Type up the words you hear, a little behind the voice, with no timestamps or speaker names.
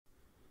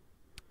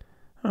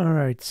All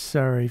right,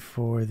 sorry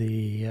for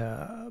the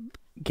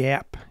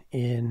gap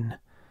in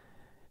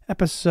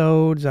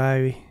episodes.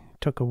 I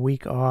took a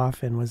week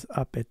off and was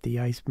up at the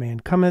Iceman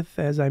Cometh,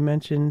 as I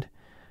mentioned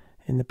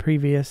in the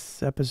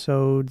previous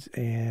episodes,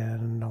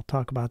 and I'll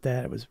talk about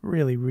that. It was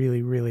really,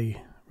 really,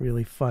 really,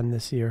 really fun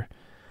this year,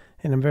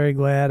 and I'm very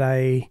glad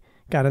I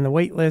got on the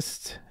wait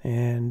list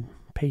and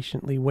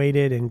patiently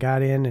waited and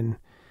got in and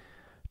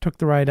took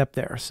the ride up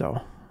there.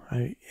 So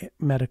I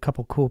met a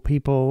couple cool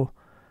people,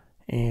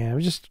 and it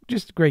was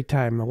just a great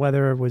time. The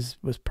weather was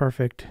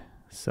perfect.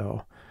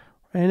 So,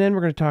 and then we're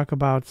going to talk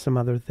about some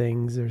other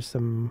things. There's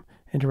some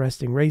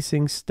interesting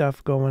racing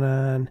stuff going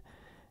on,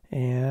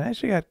 and I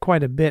actually got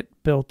quite a bit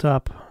built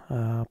up.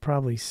 I'll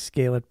probably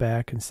scale it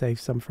back and save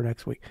some for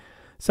next week.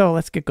 So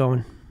let's get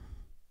going.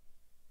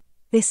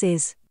 This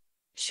is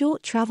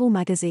Short Travel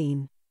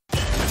Magazine.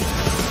 Short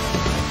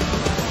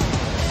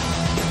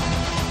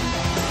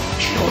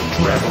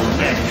Travel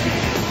Magazine.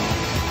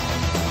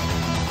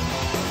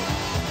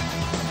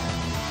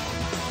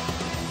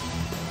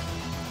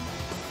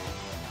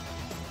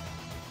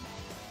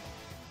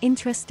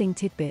 Interesting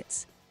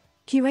tidbits.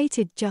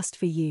 Curated just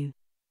for you.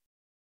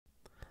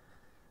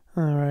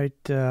 All right,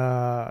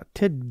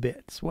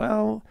 tidbits.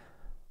 Well,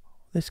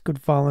 this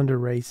could fall under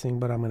racing,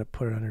 but I'm going to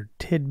put it under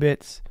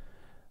tidbits.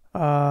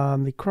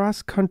 The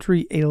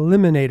cross-country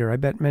Eliminator. I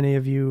bet many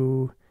of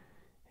you,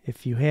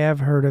 if you have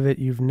heard of it,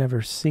 you've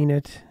never seen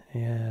it,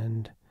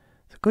 and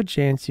it's a good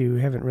chance you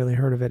haven't really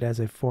heard of it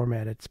as a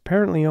format. It's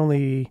apparently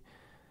only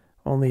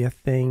a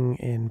thing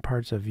in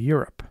parts of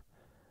Europe.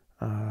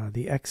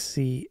 The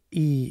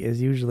XCE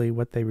is usually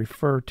what they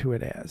refer to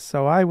it as.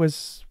 So I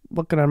was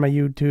looking on my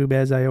YouTube,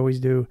 as I always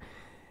do,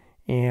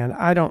 and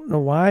I don't know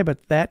why,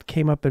 but that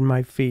came up in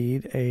my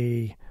feed,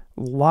 a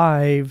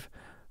live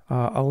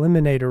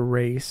Eliminator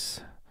race,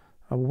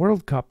 a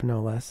World Cup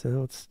no less.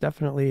 So it's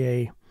definitely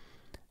a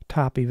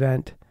top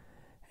event.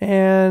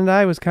 And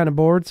I was kind of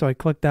bored, so I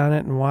clicked on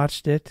it and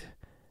watched it,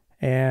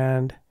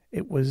 and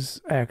it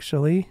was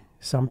actually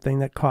something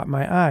that caught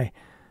my eye.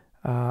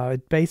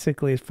 It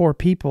basically is four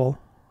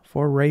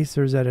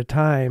racers at a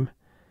time,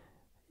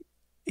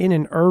 in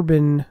an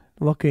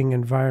urban-looking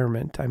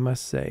environment, I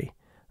must say,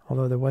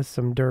 although there was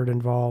some dirt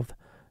involved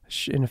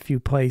in a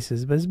few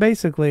places. But it's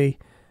basically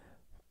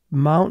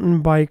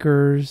mountain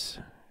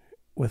bikers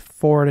with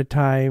four at a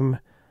time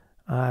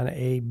on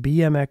a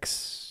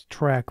BMX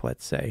track,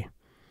 let's say.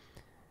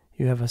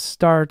 You have a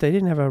start. They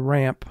didn't have a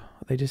ramp.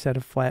 They just had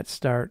a flat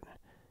start.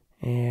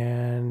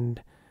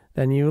 And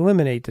then you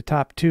eliminate the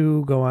top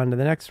two, go on to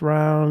the next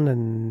round,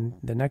 and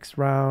the next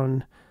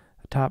round,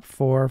 the top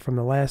four from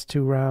the last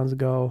two rounds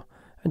go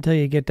until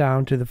you get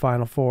down to the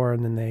final four,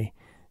 and then they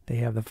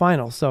have the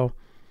final. So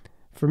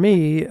for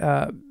me,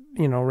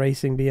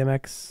 racing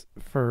BMX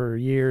for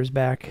years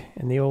back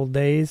in the old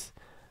days,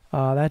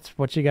 that's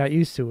what you got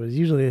used to. It was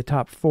usually the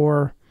top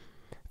four.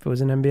 If it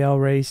was an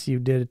NBL race, you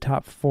did a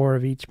top four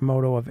of each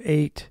moto of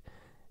 8,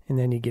 and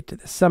then you get to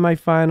the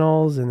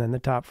semifinals, and then the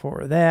top four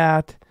of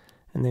that.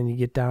 And then you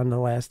get down to the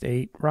last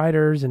 8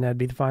 riders, and that'd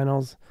be the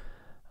finals.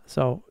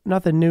 So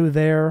nothing new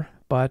there,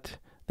 but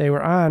they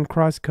were on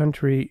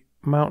cross-country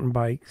mountain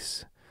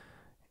bikes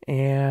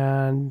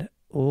and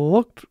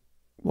looked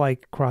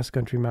like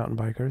cross-country mountain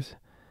bikers.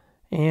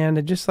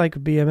 And just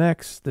like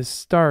BMX, the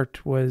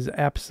start was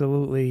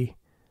absolutely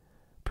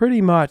pretty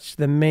much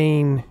the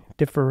main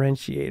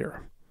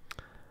differentiator.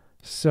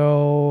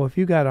 So if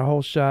you got a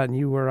whole shot and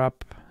you were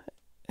up,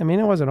 I mean,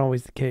 it wasn't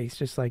always the case.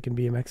 Just like in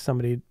BMX,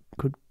 somebody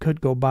could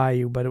go by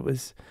you, but it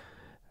was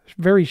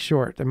very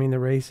short. I mean, the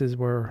races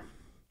were,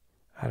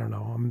 I don't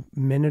know, a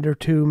minute or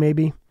two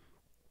maybe.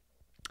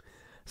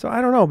 So I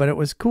don't know, but it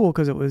was cool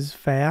because it was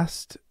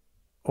fast,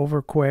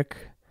 over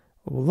quick,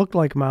 looked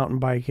like mountain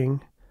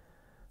biking.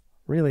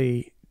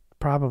 Really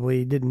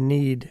probably didn't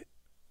need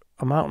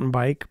a mountain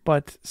bike,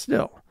 but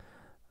still,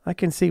 I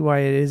can see why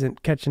it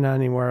isn't catching on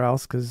anywhere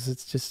else, because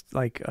it's just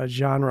like a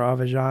genre of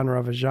a genre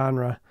of a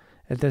genre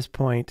at this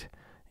point.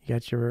 You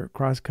got your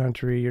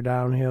cross-country, your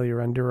downhill,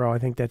 your enduro. I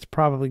think that's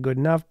probably good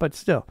enough, but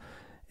still,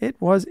 it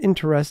was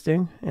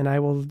interesting, and I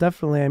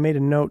made a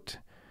note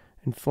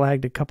and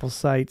flagged a couple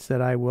sites that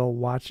I will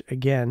watch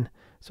again.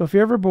 So if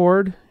you're ever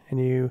bored and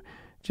you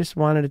just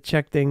wanted to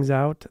check things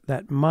out,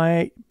 that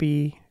might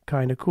be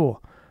kind of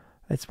cool.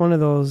 It's one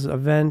of those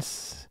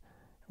events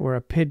where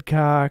a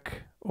Pidcock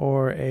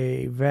or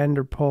a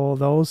Vanderpool,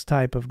 those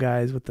type of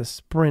guys with the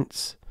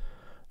sprints,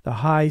 the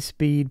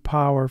high-speed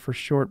power for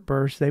short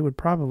bursts, they would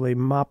probably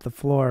mop the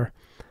floor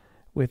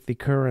with the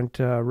current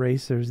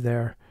racers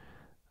there,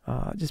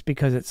 just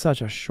because it's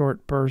such a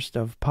short burst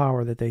of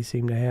power that they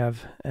seem to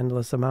have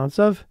endless amounts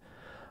of.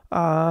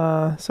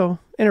 So,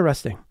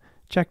 interesting.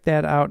 Check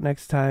that out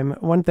next time.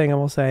 One thing I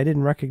will say, I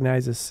didn't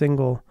recognize a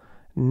single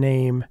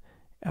name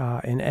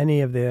in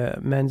any of the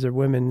men's or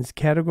women's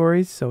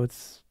categories, so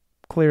it's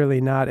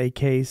clearly not a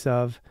case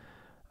of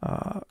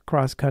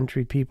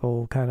cross-country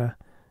people kind of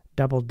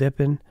double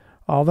dipping.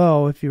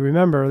 Although, if you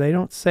remember, they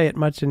don't say it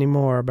much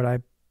anymore, but I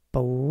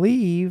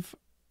believe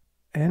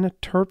Anna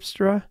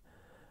Terpstra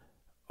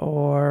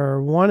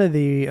or one of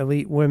the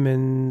elite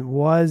women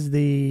was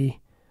the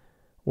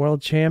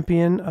world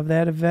champion of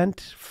that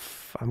event.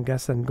 I'm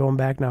guessing going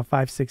back now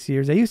 5-6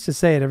 years. They used to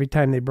say it every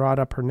time they brought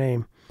up her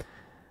name,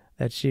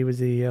 that she was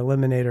the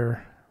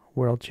Eliminator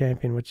world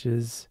champion, which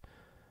is,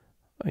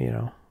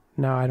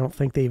 now I don't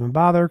think they even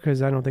bother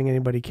because I don't think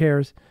anybody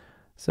cares.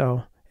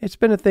 So it's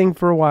been a thing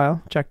for a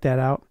while. Check that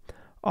out.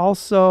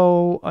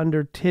 Also,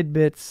 under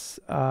tidbits,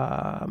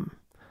 all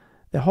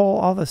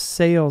the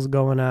sales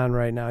going on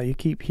right now. You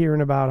keep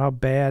hearing about how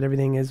bad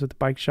everything is with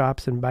bike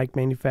shops and bike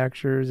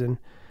manufacturers, and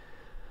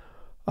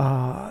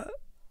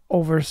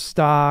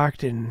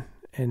overstocked, and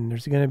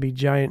there's going to be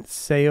giant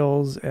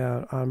sales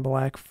on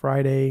Black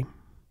Friday.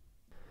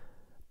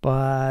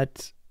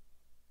 But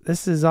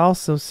this is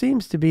also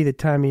seems to be the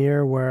time of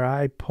year where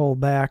I pull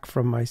back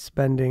from my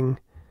spending.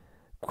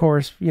 Of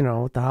course,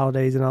 with the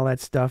holidays and all that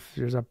stuff,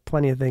 there's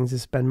plenty of things to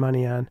spend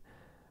money on.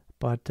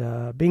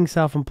 But being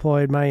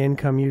self-employed, my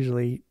income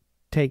usually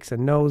takes a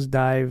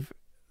nosedive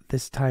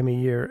this time of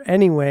year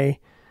anyway.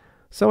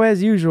 So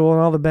as usual, when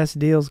all the best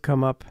deals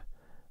come up,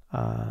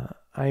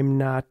 I'm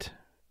not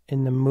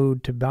in the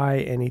mood to buy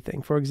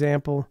anything. For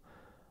example,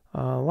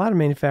 a lot of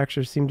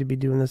manufacturers seem to be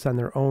doing this on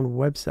their own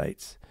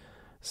websites.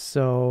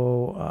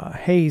 So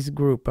Hayes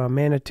Group,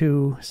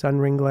 Manitou,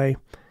 Sunringley,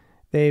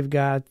 they've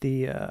got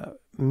the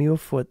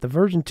Mulefoot, the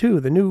version 2,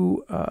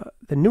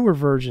 the newer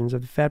versions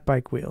of the fat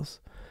bike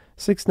wheels.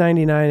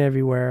 $6.99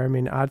 everywhere. I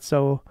mean,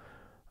 Otso,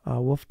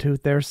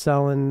 Wolftooth, they're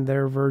selling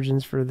their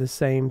versions for the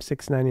same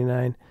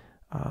 $6.99.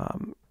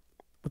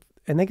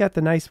 And they got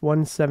the nice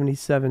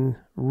 177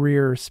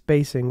 rear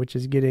spacing, which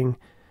is getting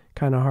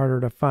kind of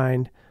harder to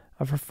find,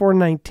 for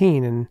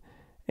 $4.19,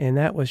 and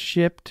that was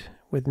shipped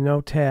with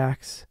no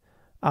tax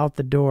out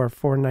the door,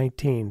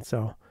 $4.19.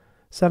 So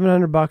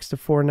 $700 to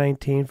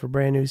 $4.19 for a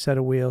brand new set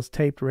of wheels,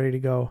 taped, ready to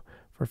go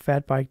for a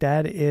fat bike.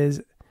 That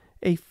is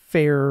a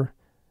fair,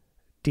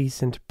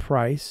 decent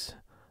price.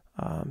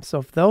 So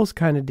if those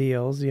kind of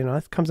deals,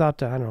 it comes out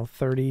to, I don't know,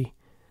 30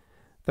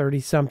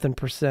 something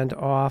percent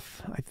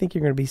off. I think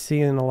you're going to be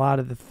seeing a lot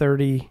of the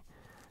 30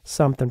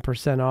 something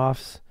percent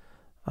offs.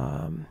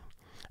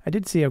 I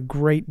did see a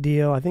great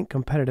deal. I think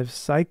Competitive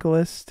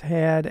Cyclist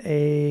had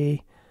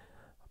a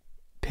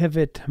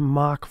Pivot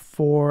Mach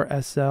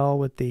 4 SL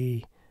with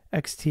the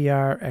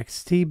XTR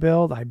XT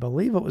build. I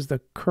believe it was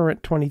the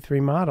current 23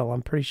 model.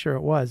 I'm pretty sure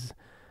it was,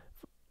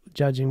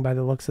 judging by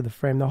the looks of the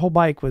frame. The whole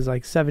bike was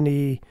like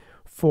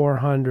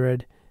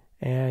 $7,400,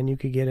 and you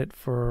could get it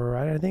for,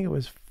 I think it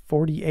was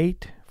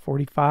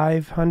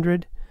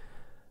 $4,500.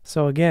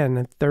 So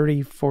again,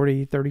 30,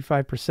 40,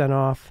 35%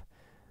 off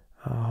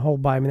whole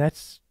buy. I mean,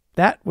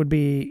 that would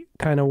be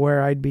kind of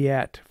where I'd be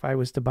at if I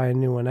was to buy a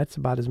new one. That's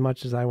about as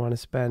much as I want to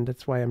spend.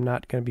 That's why I'm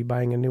not going to be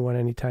buying a new one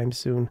anytime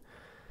soon.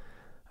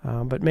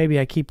 But maybe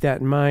I keep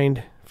that in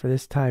mind for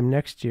this time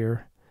next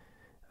year.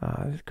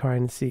 Try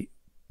and see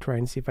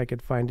if I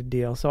could find a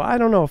deal. So I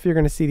don't know if you're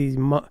going to see these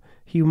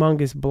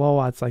humongous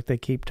blowouts like they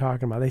keep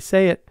talking about. They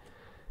say it.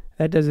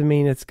 That doesn't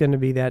mean it's going to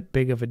be that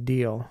big of a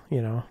deal.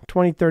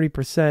 20,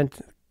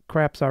 30%,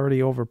 crap's already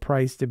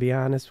overpriced, to be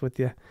honest with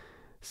you.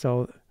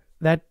 So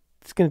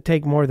it's going to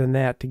take more than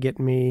that to get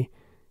me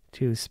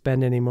to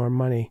spend any more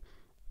money.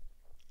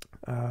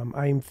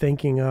 I'm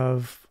thinking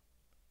of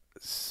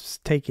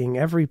taking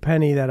every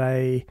penny that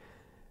I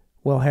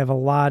will have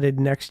allotted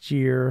next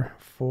year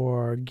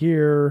for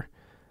gear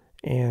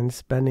and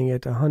spending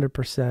it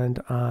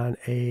 100% on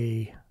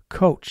a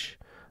coach.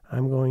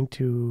 I'm going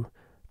to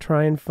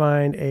try and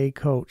find a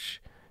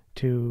coach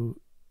to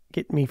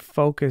get me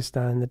focused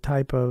on the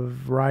type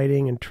of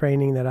riding and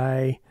training that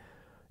I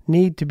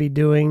need to be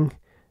doing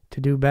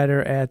to do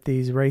better at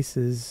these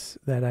races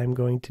that I'm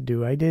going to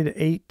do. I did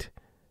 8.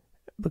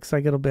 Looks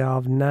like it'll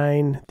have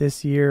 9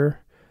 this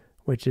year,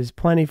 which is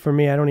plenty for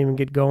me. I don't even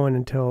get going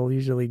until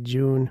usually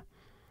June,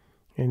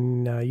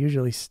 and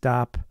usually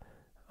stop.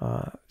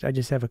 I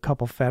just have a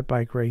couple fat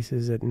bike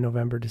races in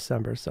November,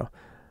 December. So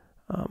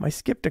I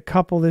skipped a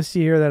couple this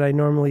year that I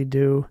normally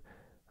do.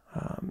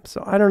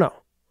 So I don't know.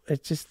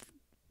 It's just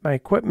my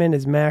equipment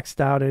is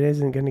maxed out. It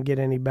isn't going to get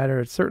any better.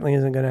 It certainly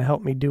isn't going to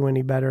help me do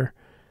any better.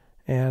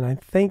 And I'm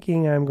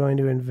thinking I'm going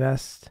to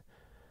invest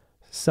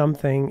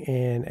something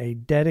in a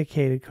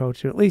dedicated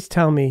coach to at least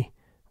tell me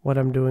what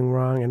I'm doing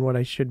wrong and what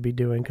I should be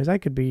doing, because I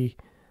could be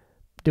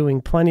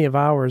doing plenty of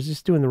hours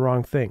just doing the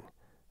wrong thing.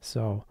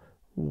 So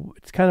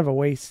it's kind of a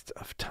waste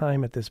of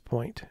time at this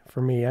point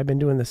for me. I've been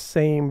doing the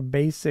same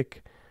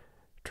basic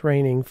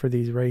training for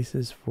these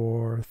races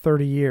for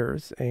 30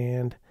 years,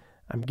 and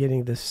I'm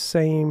getting the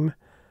same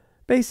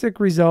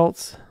basic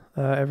results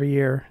every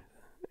year,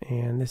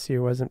 and this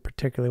year wasn't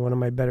particularly one of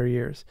my better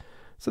years.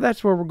 So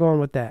that's where we're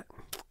going with that.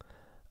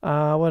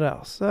 What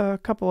else? A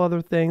couple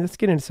other things. Let's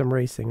get into some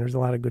racing. There's a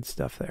lot of good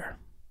stuff there.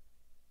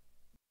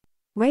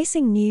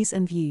 Racing news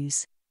and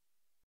views.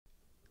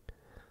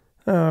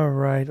 All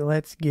right,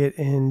 let's get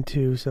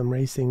into some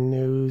racing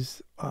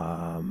news.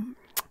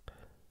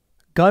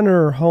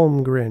 Gunnar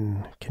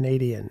Holmgren,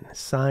 Canadian,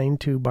 signed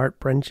to Bart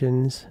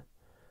Brenchen's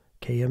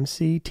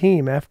KMC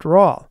team. After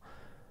all,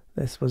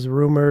 this was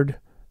rumored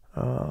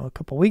a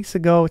couple weeks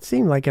ago. It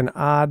seemed like an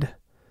odd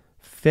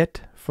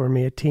fit for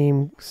me, a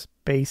team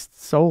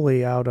based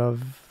solely out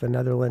of the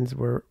Netherlands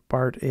where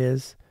Bart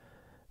is,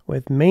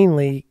 with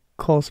mainly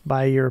close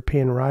by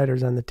European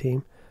riders on the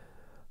team.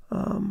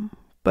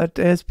 But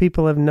as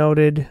people have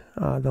noted,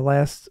 the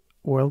last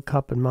World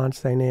Cup in Mont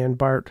Saint Anne,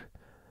 Bart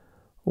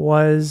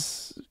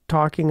was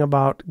talking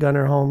about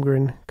Gunnar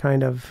Holmgren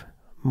kind of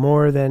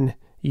more than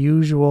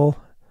usual,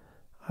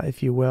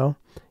 if you will.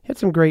 He had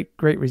some great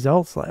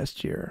results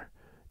last year.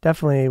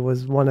 Definitely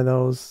was one of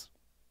those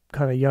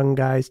kind of young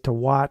guys to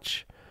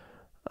watch.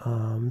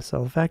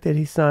 So the fact that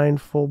he signed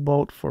full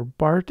boat for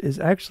Bart is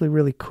actually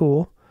really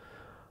cool.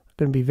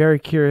 I'm going to be very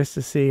curious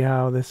to see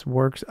how this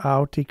works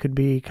out. He could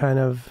be kind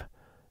of,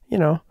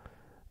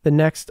 the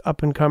next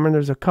up-and-comer.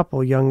 There's a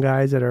couple young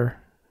guys that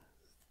are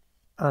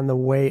on the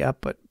way up,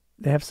 but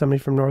they have somebody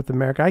from North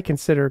America. I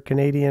consider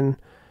Canadian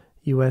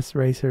U.S.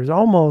 racers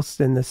almost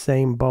in the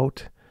same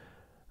boat.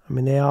 I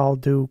mean, they all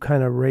do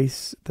kind of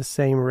race the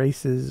same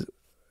races,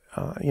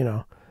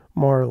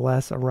 more or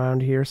less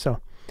around here. So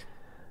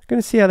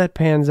going to see how that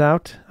pans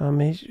out.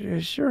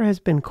 It sure has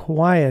been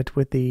quiet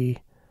with the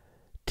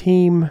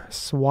team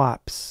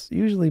swaps.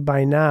 Usually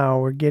by now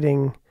we're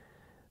getting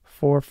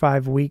 4 or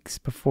 5 weeks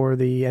before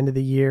the end of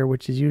the year,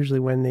 which is usually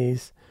when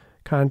these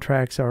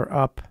contracts are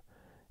up.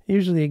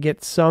 Usually you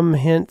get some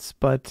hints,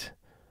 but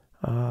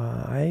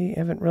I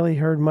haven't really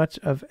heard much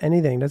of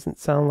anything. Doesn't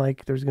sound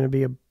like there's going to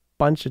be a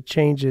bunch of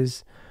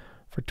changes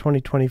for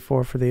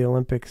 2024 for the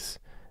Olympics.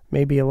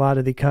 Maybe a lot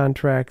of the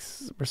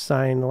contracts were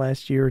signed the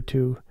last year or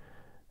two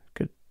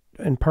could,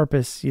 on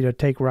purpose,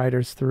 take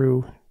riders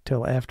through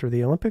till after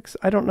the Olympics.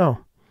 I don't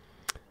know.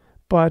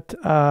 But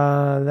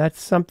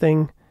that's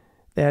something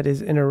that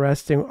is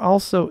interesting.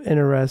 Also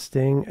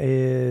interesting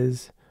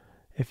is,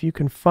 if you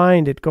can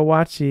find it, go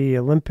watch the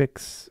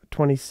Olympics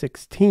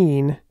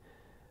 2016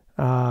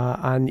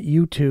 on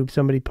YouTube.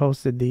 Somebody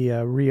posted the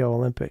Rio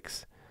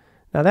Olympics.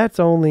 Now that's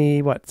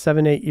only,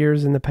 7, 8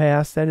 years in the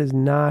past. That is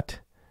not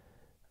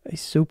a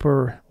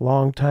super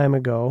long time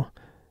ago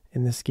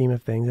in the scheme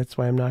of things. That's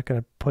why I'm not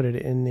going to put it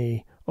in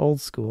the old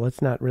school.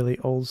 It's not really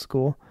old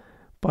school.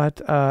 But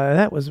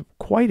that was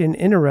quite an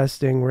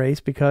interesting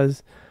race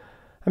because,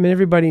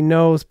 everybody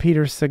knows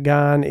Peter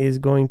Sagan is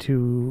going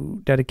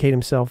to dedicate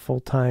himself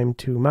full-time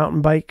to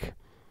mountain bike,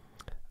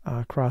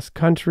 cross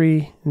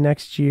country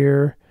next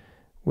year,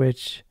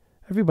 which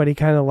everybody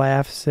kind of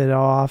laughs it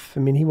off.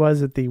 He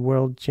was at the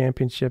World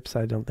Championships.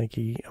 I don't think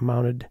he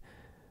amounted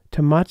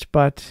to much,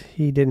 but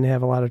he didn't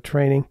have a lot of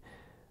training.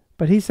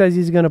 But he says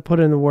he's going to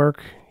put in the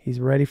work. He's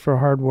ready for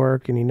hard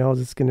work, and he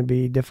knows it's going to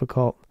be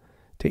difficult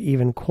to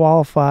even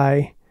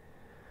qualify.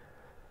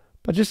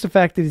 But just the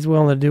fact that he's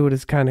willing to do it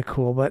is kind of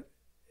cool. But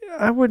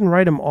I wouldn't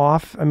write him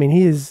off.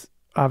 He is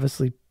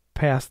obviously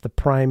past the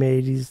prime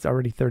age. He's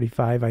already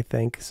 35, I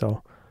think.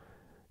 So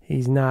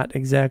he's not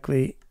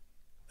exactly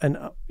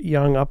a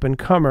young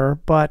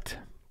up-and-comer, but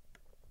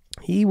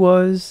he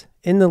was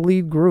in the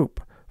lead group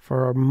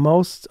for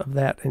most of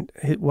that, and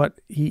what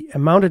he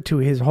amounted to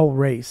his whole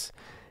race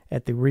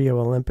at the Rio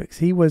Olympics.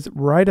 He was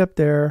right up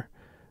there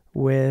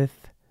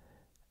with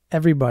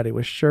everybody,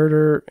 with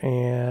Schurter,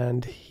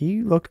 and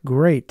he looked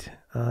great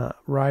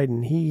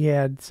riding. He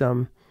had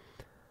some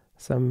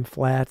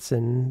flats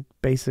and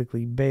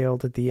basically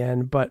bailed at the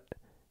end, but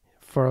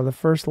for the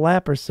first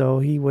lap or so,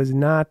 he was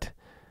not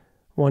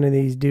one of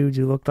these dudes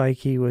who looked like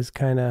he was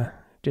kind of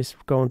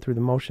just going through the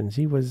motions.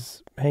 He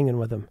was hanging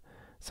with him.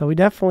 So he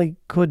definitely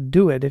could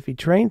do it if he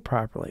trained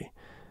properly.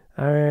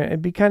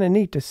 It'd be kind of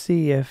neat to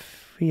see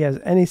if he has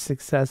any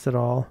success at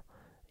all,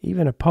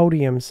 even a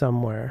podium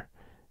somewhere,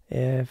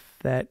 if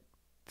that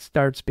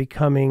starts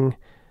becoming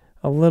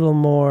a little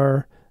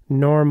more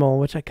normal,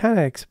 which I kind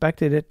of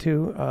expected it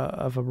to,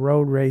 of a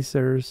road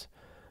racers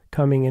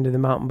coming into the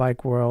mountain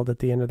bike world at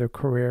the end of their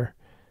career.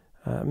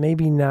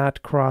 Maybe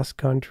not cross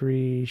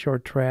country,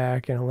 short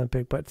track, and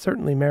Olympic, but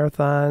certainly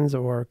marathons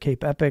or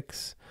Cape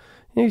Epics.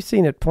 You've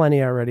seen it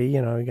plenty already.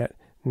 You got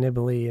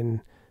Nibali and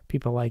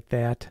people like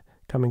that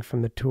coming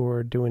from the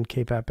tour doing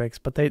Cape Epics,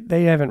 but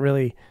they haven't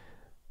really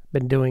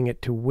been doing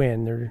it to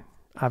win. They're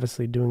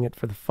obviously doing it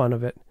for the fun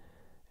of it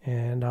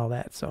and all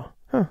that. So,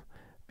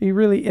 be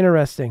really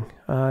interesting.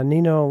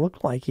 Nino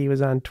looked like he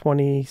was on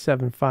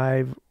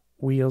 27.5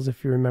 wheels,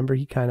 if you remember.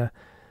 He kind of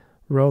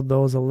rode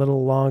those a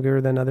little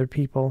longer than other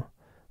people.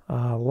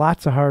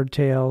 Lots of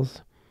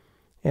hardtails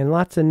and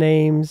lots of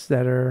names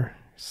that are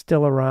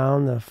still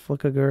around, the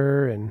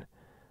Flickiger and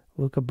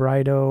Luca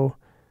Brido.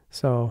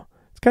 So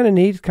it's kind of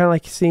neat. It's kind of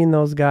like seeing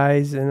those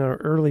guys in their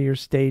earlier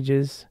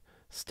stages,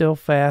 still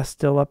fast,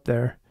 still up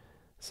there.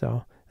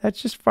 So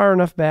that's just far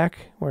enough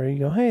back where you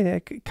go, hey,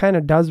 that kind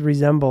of does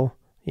resemble,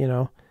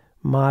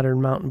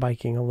 modern mountain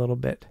biking a little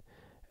bit.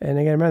 And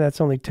again, remember,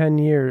 that's only 10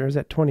 years, or is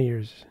that 20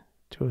 years?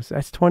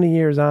 That's 20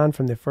 years on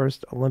from the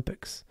first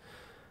Olympics.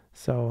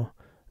 So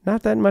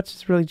not that much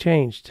has really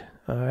changed.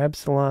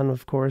 Absalon,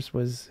 of course,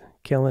 was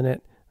killing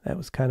it. That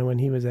was kind of when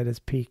he was at his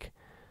peak.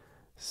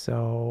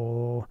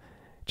 So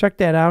check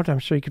that out. I'm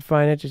sure you could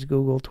find it. Just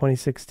Google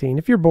 2016.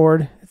 If you're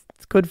bored,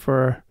 it's good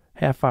for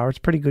half hour. It's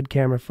pretty good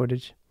camera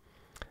footage.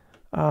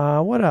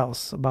 What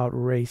else about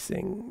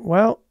racing?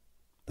 Well,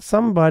 if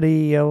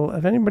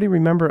anybody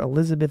remember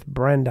Elisabeth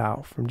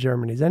Brandau from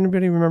Germany? Does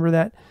anybody remember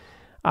that?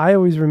 I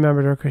always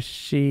remembered her because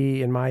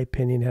she, in my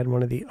opinion, had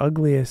one of the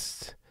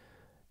ugliest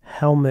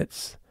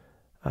helmets.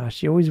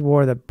 She always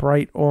wore the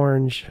bright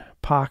orange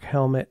POC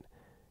helmet,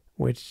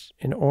 which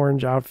an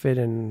orange outfit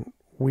and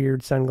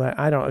weird sunglasses.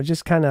 I don't know. It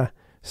just kind of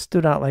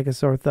stood out like a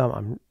sore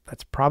thumb.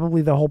 That's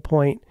probably the whole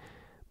point,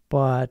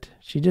 but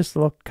she just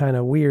looked kind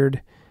of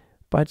weird.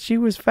 But she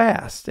was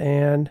fast,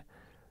 and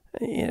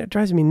it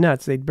drives me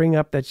nuts. They'd bring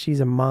up that she's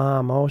a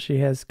mom. Oh, she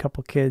has a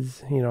couple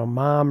kids.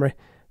 Mom.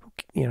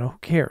 Who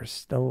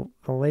cares? The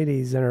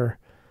lady's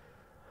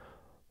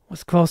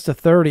was close to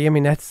 30. I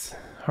mean, that's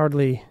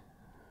hardly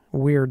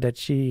weird that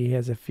she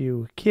has a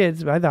few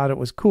kids, but I thought it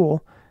was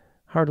cool.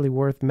 Hardly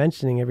worth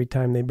mentioning every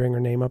time they bring her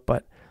name up,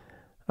 but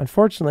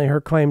unfortunately,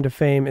 her claim to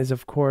fame is,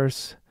 of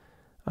course,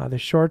 the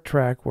short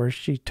track where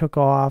she took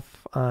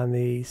off on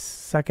the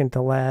second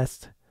to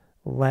last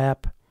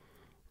lap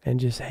and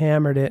just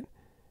hammered it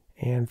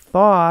and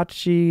thought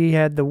she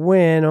had the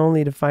win,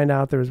 only to find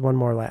out there was one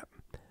more lap.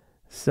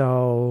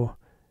 So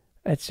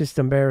it's just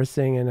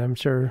embarrassing, and I'm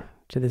sure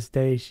to this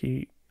day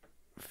she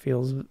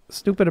feels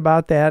stupid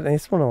about that. And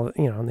it's one of,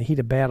 in the heat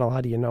of battle,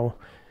 how do you know?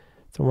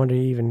 It's a wonder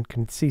you even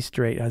can see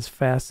straight as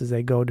fast as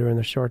they go during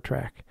the short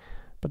track.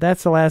 But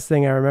that's the last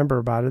thing I remember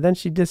about her. Then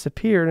she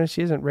disappeared, and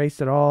she hasn't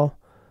raced at all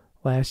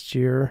last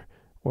year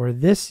or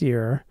this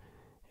year.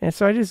 And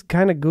so I just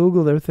kind of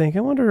Googled her, thinking,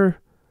 I wonder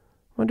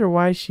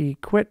why she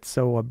quit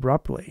so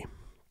abruptly.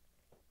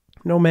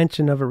 No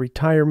mention of a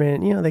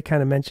retirement. They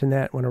kind of mention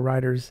that when a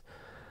rider's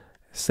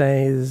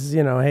says,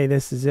 hey,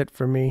 this is it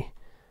for me.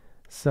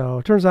 So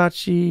it turns out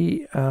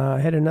she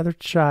had another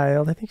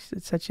child. I think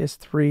it said she has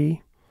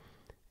 3,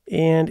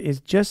 and is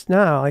just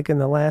now, like in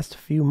the last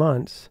few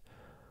months,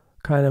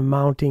 kind of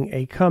mounting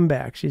a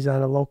comeback. She's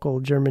on a local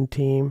German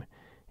team,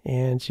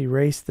 and she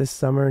raced this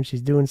summer, and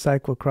she's doing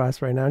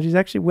cyclocross right now. She's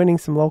actually winning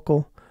some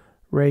local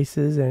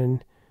races,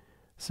 and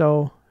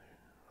so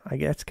I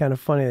guess it's kind of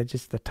funny that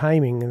just the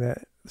timing,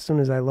 that as soon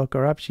as I look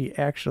her up, she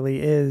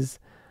actually is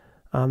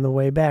on the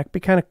way back. Be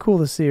kind of cool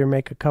to see her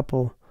make a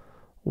couple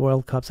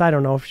World Cups. I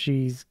don't know if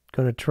she's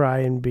going to try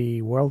and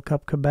be World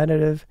Cup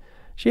competitive.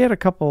 She had a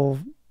couple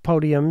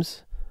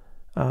podiums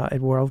at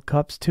World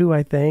Cups too,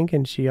 I think,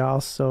 and she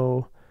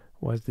also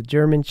was the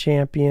German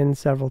champion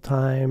several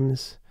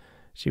times.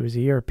 She was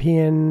a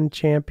European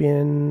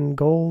champion,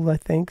 gold, I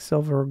think,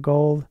 silver or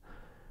gold.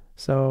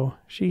 So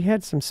she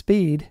had some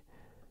speed,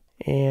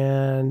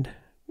 and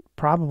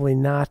probably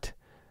not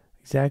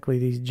exactly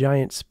these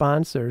giant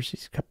sponsors.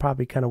 She's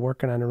probably kind of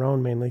working on her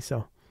own mainly.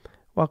 So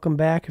welcome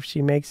back. If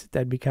she makes it,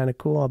 that'd be kind of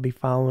cool. I'll be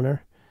following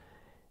her.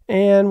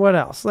 And what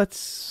else?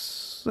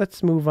 Let's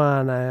move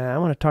on. I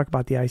want to talk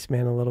about the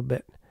Iceman a little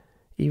bit.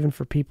 Even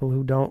for people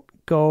who don't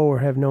go or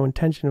have no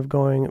intention of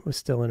going, it was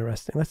still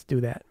interesting. Let's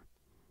do that.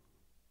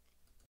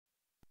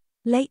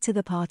 Late to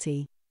the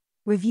party.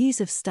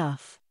 Reviews of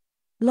stuff.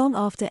 Long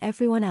after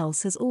everyone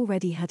else has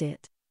already had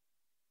it.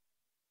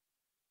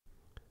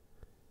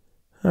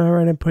 All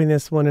right, I'm putting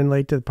this one in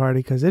late to the party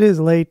because it is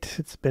late.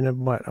 It's been,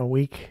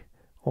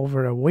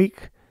 over a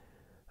week.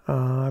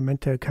 I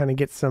meant to kind of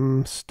get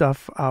some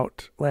stuff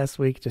out last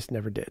week, just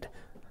never did.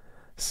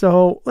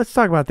 So let's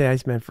talk about the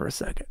Iceman for a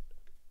second.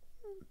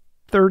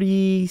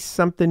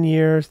 30-something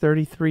years,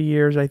 33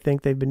 years, I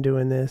think they've been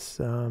doing this.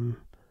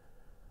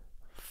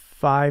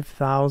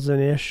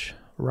 5,000-ish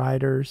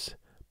riders,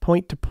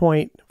 point to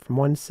point, from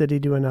one city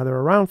to another,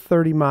 around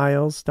 30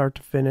 miles, start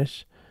to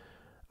finish.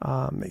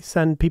 They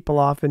send people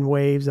off in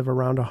waves of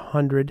around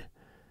 100,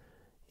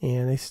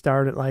 and they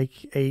start at like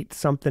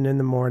 8-something in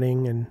the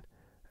morning, and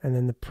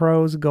then the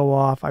pros go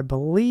off. I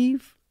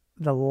believe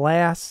the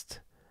last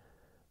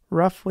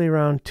roughly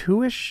around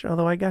 2-ish,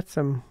 although I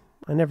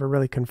never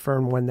really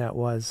confirmed when that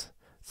was.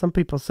 Some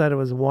people said it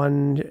was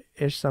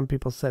 1-ish, some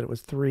people said it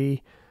was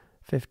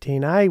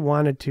 3:15. I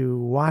wanted to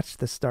watch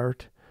the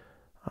start.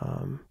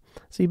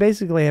 So you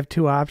basically have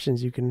 2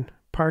 options. You can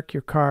park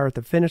your car at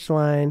the finish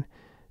line,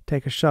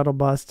 take a shuttle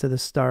bus to the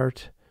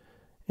start,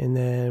 and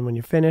then when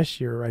you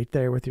finish, you're right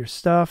there with your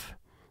stuff.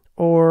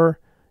 Or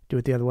do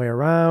it the other way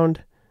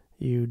around.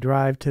 You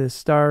drive to the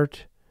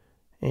start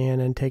and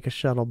then take a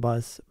shuttle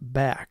bus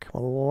back.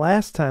 Well,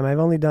 last time, I've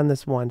only done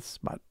this once,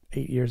 about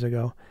 8 years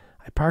ago.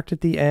 I parked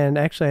at the end.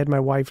 Actually, I had my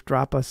wife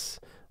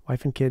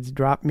and kids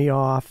drop me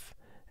off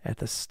at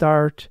the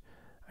start.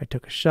 I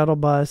took a shuttle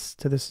bus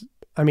to this,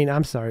 at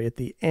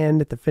the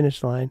end, at the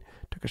finish line.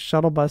 Took a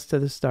shuttle bus to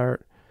the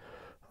start.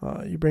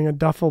 You bring a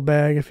duffel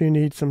bag if you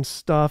need some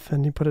stuff,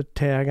 and you put a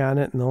tag on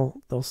it, and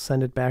they'll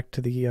send it back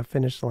to the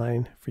finish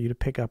line for you to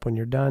pick up when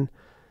you're done.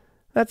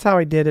 That's how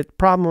I did it.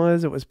 Problem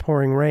was, it was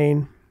pouring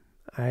rain.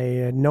 I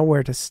had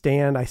nowhere to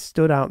stand. I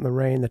stood out in the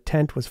rain. The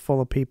tent was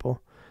full of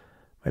people.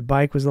 My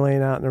bike was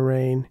laying out in the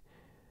rain,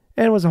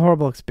 and it was a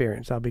horrible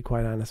experience, I'll be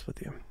quite honest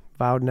with you.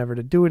 Vowed never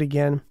to do it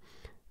again.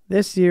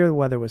 This year, the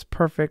weather was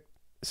perfect,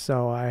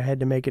 so I had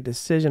to make a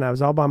decision. I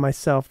was all by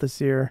myself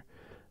this year.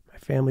 My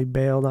family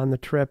bailed on the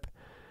trip.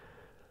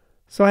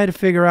 So I had to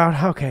figure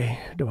out, okay,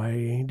 do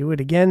I do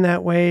it again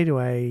that way? Do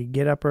I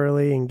get up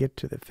early and get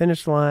to the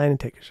finish line and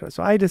take a shot?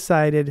 So I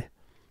decided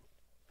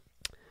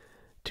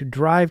to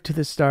drive to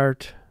the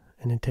start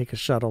and then take a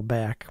shuttle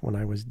back when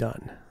I was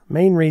done.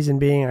 Main reason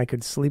being I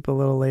could sleep a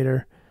little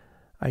later.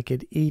 I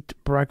could eat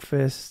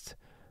breakfast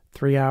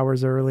 3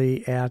 hours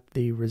early at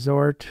the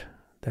resort,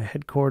 the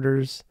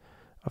headquarters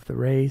of the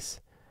race,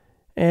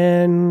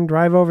 and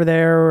drive over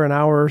there an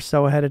hour or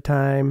so ahead of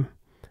time.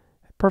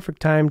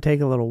 Perfect time,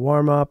 take a little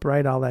warm up,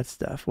 right? All that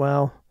stuff.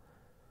 Well,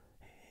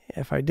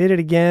 if I did it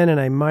again, and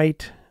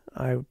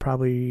I would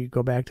probably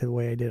go back to the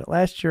way I did it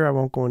last year. I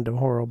won't go into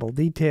horrible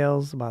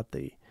details about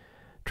the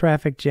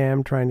traffic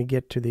jam trying to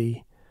get to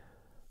the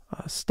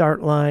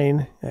start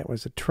line. That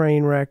was a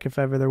train wreck, if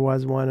ever there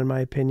was one, in my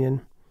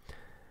opinion.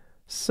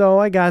 So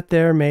I got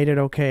there, made it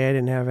okay. I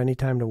didn't have any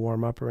time to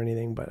warm up or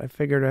anything, but I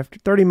figured after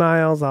 30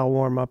 miles, I'll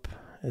warm up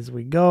as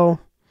we go.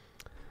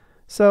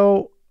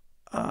 So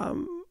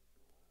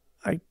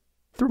I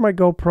threw my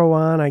GoPro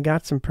on. I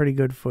got some pretty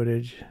good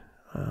footage.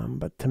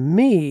 But to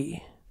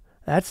me,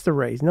 that's the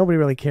race. Nobody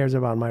really cares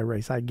about my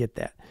race. I get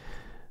that.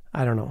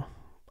 I don't know.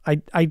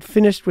 I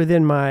finished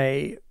within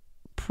my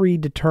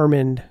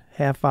predetermined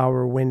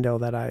half-hour window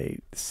that I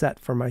set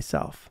for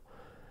myself.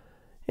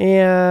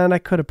 And I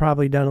could have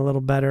probably done a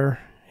little better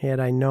had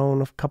I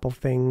known a couple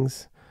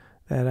things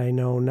that I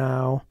know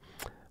now.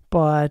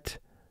 But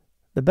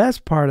the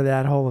best part of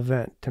that whole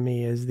event to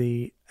me is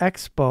the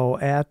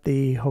expo at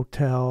the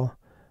hotel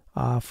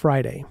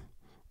Friday,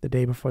 the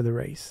day before the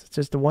race. It's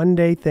just a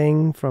one-day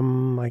thing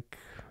from like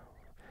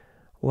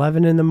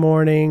 11 in the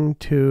morning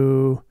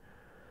to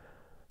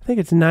I think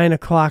it's 9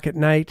 o'clock at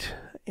night,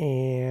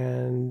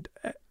 and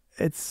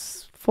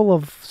it's full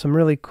of some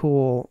really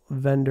cool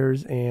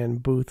vendors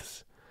and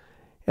booths.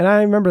 And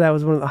I remember that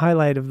was one of the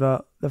highlight of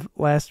the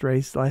last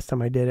race, last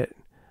time I did it.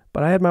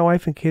 But I had my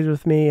wife and kids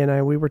with me,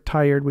 and we were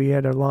tired. We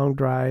had a long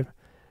drive.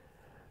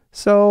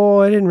 So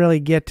I didn't really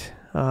get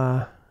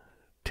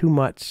too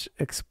much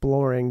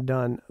exploring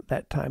done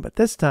that time. But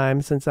this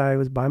time, since I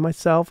was by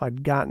myself,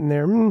 I'd gotten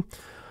there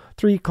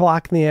 3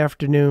 o'clock in the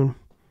afternoon.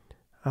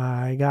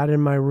 I got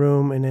in my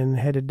room and then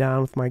headed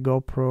down with my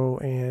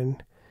GoPro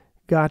and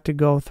got to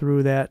go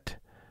through that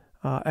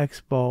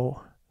expo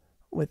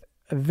with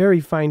a very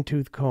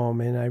fine-tooth comb.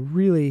 And I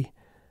really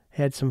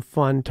had some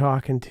fun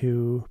talking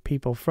to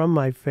people from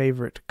my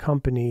favorite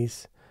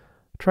companies.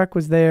 Trek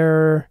was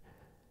there,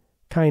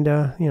 kind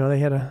of. They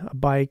had a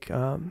bike.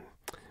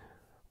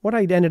 What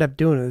I ended up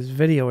doing is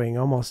videoing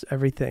almost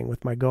everything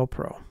with my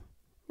GoPro.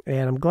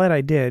 And I'm glad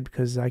I did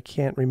because I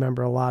can't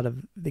remember a lot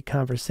of the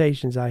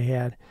conversations I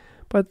had.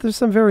 But there's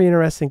some very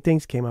interesting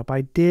things came up.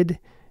 I did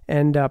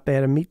end up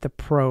at a Meet the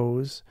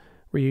Pros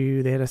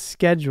where they had a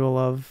schedule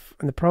of,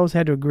 and the pros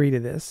had to agree to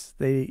this.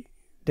 They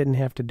didn't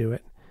have to do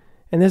it.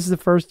 And this is the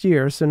first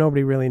year, so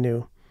nobody really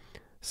knew.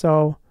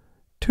 So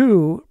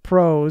 2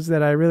 pros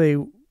that I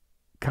really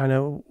kind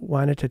of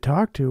wanted to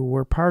talk to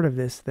were part of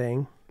this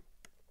thing.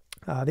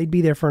 They'd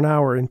be there for an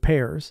hour in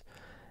pairs.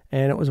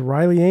 And it was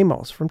Riley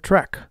Amos from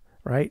Trek,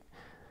 right?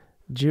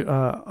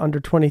 Under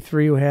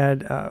 23 who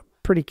had a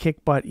pretty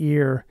kick-butt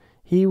year.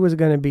 He was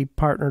going to be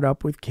partnered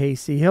up with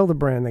Casey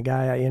Hildebrand, the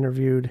guy I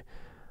interviewed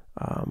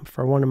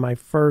for one of my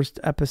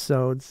first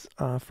episodes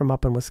from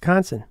up in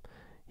Wisconsin.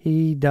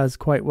 He does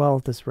quite well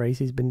at this race.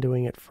 He's been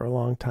doing it for a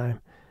long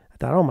time. I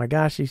thought, oh my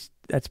gosh,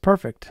 that's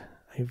perfect.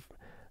 I'd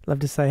love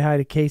to say hi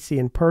to Casey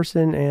in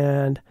person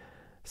and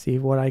see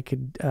what I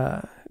could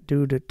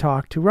do to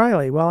talk to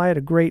Riley. Well, I had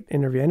a great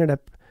interview. I ended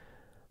up,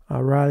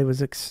 Riley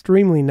was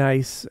extremely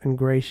nice and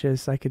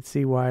gracious. I could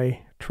see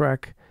why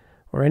Trek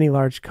or any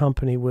large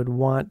company would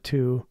want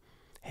to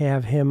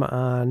have him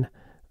on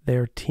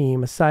their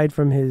team. Aside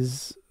from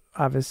his,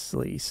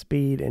 obviously,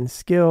 speed and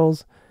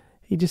skills,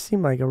 he just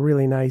seemed like a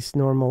really nice,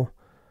 normal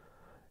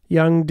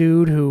young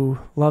dude who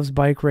loves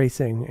bike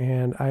racing.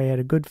 And I had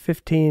a good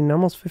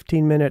almost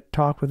 15-minute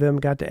talk with him,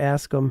 got to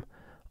ask him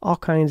all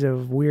kinds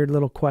of weird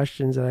little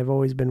questions that I've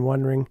always been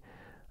wondering.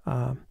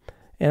 And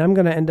I'm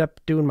going to end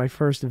up doing my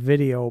first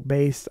video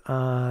based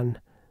on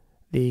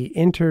the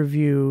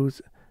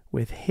interviews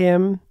with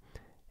him.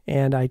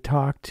 And I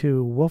talked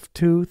to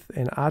Wolftooth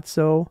and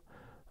Otso,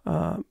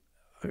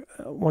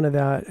 one of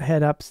the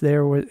head-ups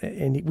there,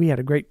 and we had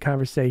a great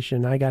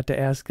conversation. I got to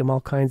ask him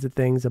all kinds of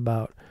things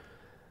about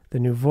the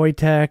new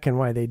Wojtek and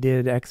why they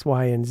did X,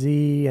 Y, and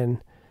Z.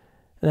 And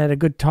I had a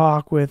good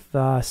talk with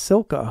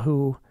Silca,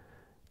 who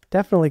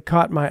definitely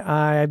caught my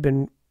eye. I've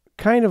been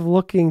kind of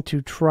looking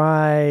to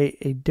try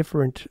a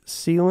different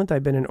sealant.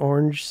 I've been an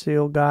orange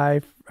seal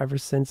guy ever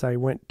since I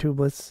went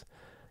tubeless,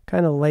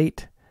 kind of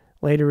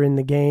later in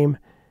the game.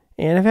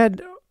 And I've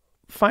had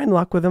fine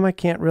luck with them. I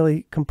can't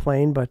really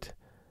complain, but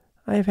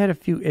I've had a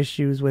few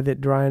issues with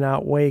it drying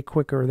out way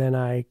quicker than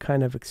I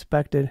kind of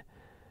expected.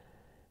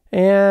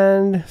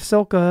 And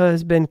Silca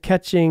has been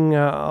catching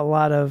a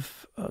lot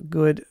of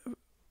good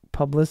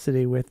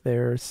publicity with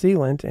their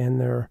sealant and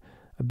their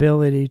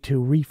ability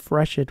to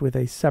refresh it with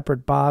a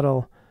separate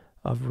bottle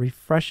of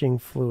refreshing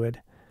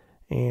fluid.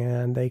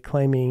 and they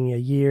claiming a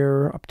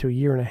year, up to a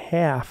year and a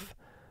half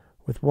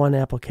with one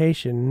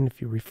application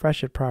if you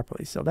refresh it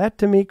properly. So that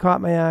to me caught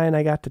my eye, and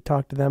I got to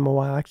talk to them a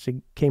while. I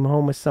actually came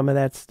home with some of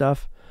that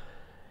stuff.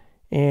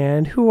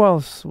 And who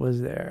else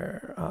was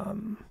there?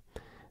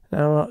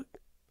 Now,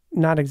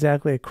 not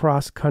exactly a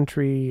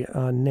cross-country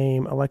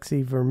name,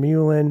 Alexei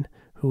Vermeulen,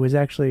 who has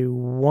actually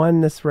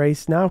won this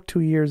race now 2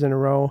 years in a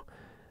row.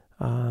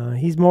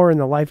 He's more in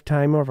the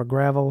lifetime, more of a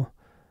gravel,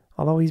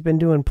 although he's been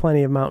doing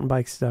plenty of mountain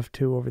bike stuff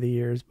too over the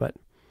years, but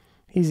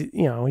he's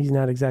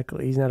not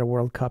a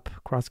World Cup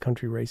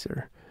cross-country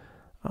racer.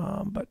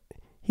 But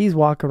he's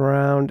walking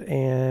around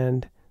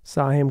and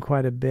saw him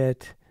quite a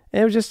bit.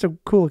 And it was just a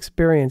cool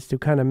experience to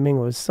kind of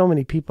mingle. There's so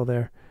many people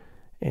there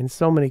and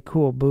so many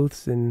cool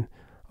booths, and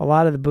a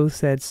lot of the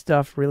booths had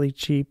stuff really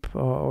cheap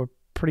or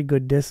pretty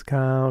good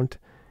discount.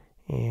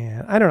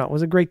 And I don't know, it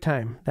was a great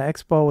time. The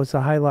expo was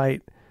a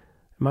highlight.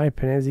 In my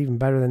opinion, it was even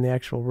better than the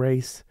actual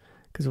race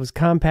because it was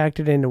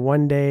compacted into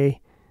one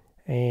day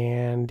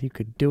and you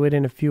could do it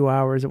in a few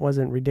hours. It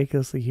wasn't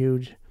ridiculously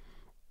huge.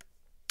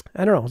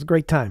 I don't know, it was a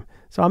great time.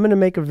 So I'm going to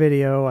make a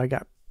video. I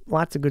got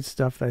lots of good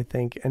stuff that I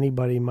think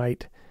anybody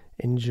might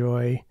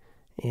enjoy.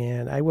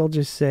 And I will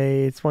just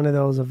say it's one of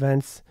those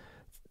events.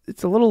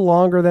 It's a little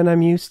longer than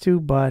I'm used to,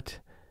 but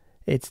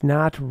it's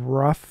not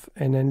rough.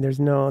 And then there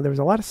was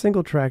a lot of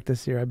single track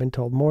this year, I've been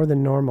told, more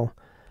than normal.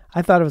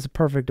 I thought it was a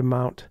perfect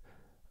amount.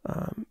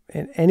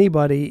 And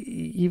anybody,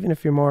 even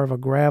if you're more of a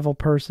gravel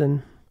person,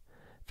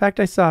 in fact,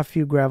 I saw a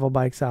few gravel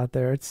bikes out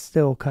there. It's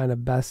still kind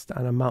of best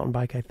on a mountain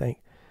bike, I think.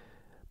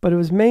 But it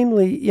was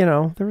mainly,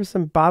 there were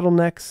some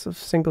bottlenecks of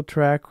single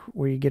track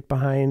where you get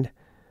behind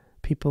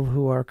people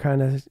who are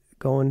kind of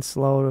going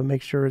slow to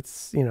make sure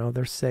it's,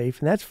 they're safe.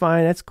 And that's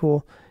fine. That's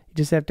cool. You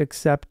just have to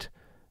accept,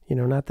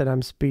 not that I'm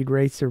a speed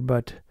racer,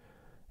 but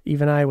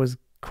even I was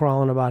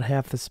crawling about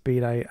half the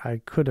speed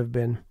I could have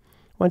been.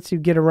 Once you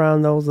get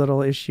around those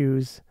little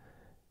issues,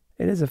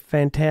 it is a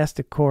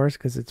fantastic course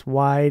because it's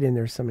wide and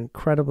there's some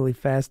incredibly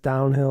fast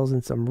downhills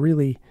and some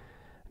really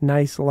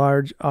nice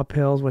large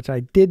uphills, which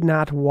I did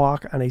not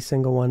walk on a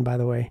single one, by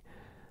the way.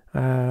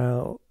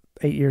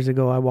 8 years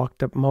ago, I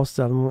walked up most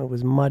of them. It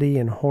was muddy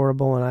and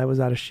horrible, and I was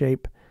out of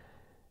shape.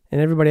 And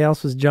everybody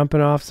else was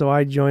jumping off, so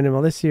I joined them.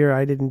 Well, this year,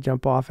 I didn't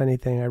jump off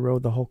anything. I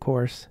rode the whole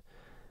course.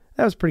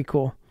 That was pretty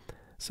cool.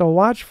 So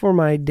watch for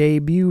my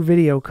debut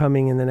video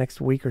coming in the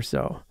next week or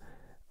so.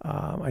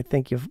 I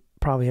think you'll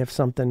probably have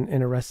something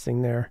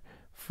interesting there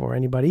for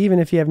anybody. Even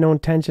if you have no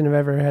intention of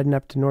ever heading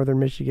up to northern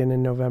Michigan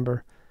in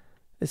November,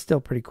 it's still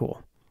pretty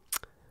cool.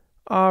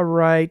 All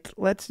right,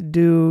 let's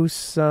do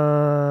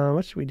some...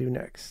 What should we do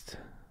next?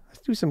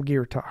 Let's do some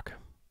gear talk.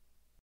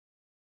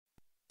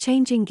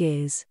 Changing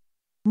gears.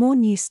 More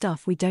new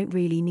stuff we don't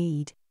really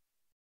need.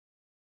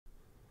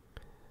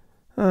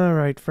 All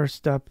right,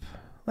 first up,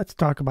 let's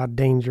talk about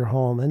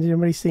Dangerholm. Has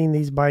anybody seen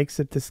these bikes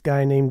that this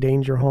guy named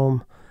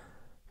Dangerholm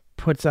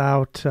puts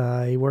out?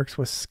 He works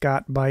with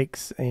Scott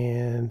Bikes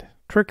and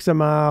tricks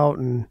them out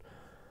and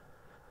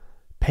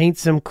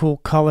paints them cool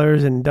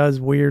colors and does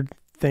weird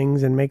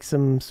things and makes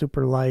them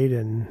super light,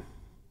 and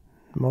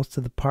most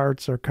of the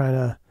parts are kind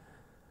of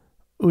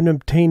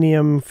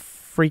unobtainium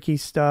freaky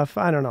stuff.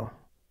 I don't know.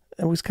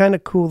 It was kind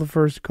of cool the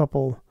first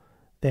couple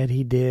that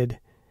he did.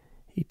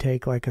 He'd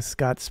take like a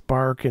Scott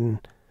Spark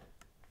and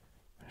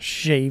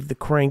shave the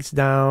cranks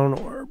down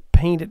or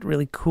paint it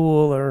really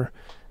cool or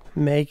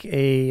make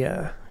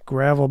a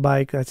gravel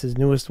bike. That's his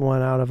newest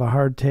one out of a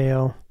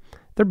hardtail.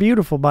 They're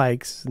beautiful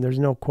bikes, and there's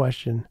no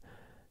question.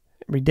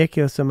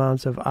 Ridiculous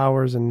amounts of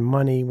hours and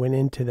money went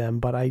into them,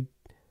 but I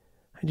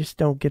just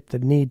don't get the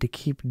need to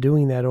keep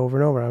doing that over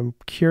and over. I'm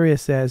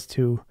curious as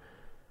to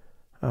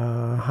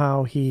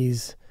how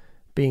he's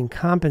being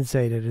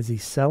compensated. Is he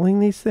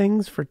selling these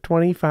things for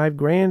 25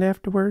 grand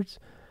afterwards?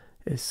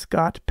 Is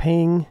Scott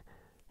paying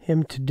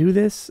him to do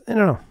this? I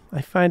don't know.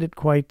 I find it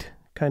quite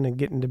kind of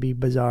getting to be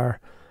bizarre.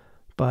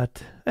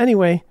 But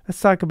anyway, let's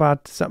talk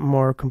about something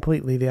more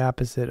completely the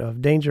opposite of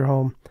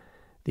Dangerholm,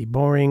 the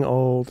boring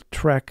old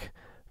Trek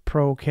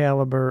Pro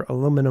Caliber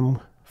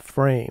aluminum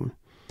frame.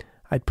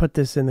 I'd put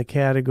this in the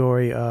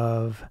category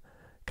of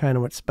kind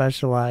of what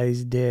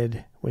Specialized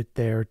did with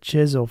their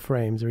chisel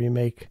frames, where you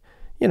make,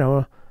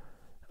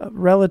 a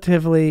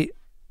relatively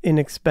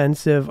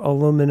inexpensive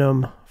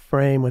aluminum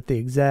frame with the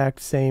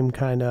exact same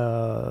kind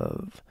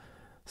of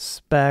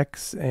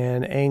specs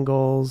and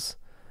angles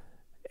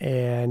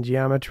and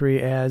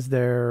geometry as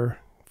their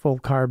full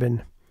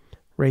carbon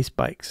race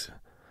bikes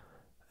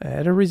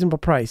at a reasonable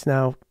price.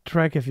 Now,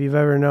 Trek, if you've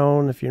ever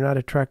known, if you're not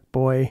a Trek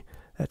boy,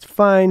 that's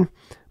fine,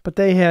 but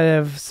they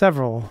have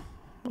several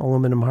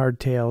aluminum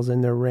hardtails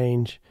in their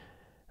range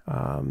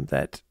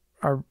that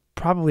are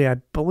probably, I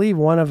believe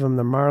one of them,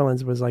 the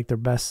Marlins, was like their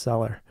best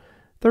seller.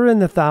 They're in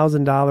the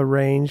 $1,000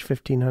 range,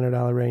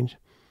 $1,500 range.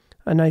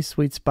 A nice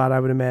sweet spot, I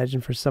would imagine,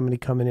 for somebody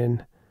coming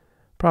in.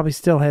 Probably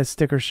still has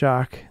sticker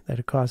shock that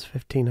it costs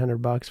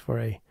 $1,500 for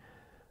a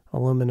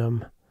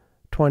aluminum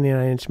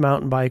 29-inch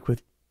mountain bike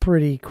with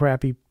pretty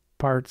crappy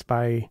parts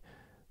by,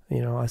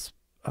 us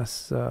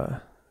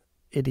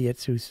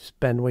idiots who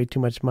spend way too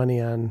much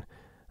money on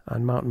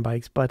mountain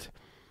bikes. But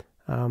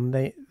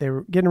they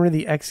were getting rid of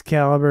the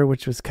Excalibur,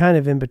 which was kind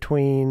of in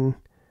between,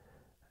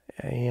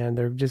 and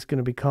they're just going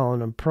to be calling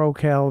them Pro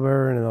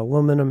Caliber and an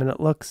aluminum, and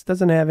it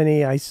doesn't have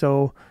any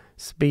ISO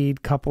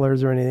speed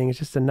couplers or anything. It's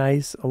just a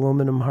nice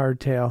aluminum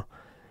hardtail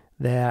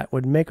that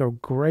would make a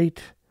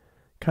great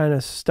kind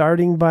of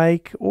starting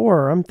bike.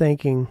 Or I'm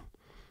thinking,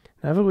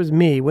 now if it was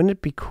me, wouldn't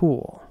it be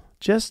cool,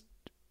 just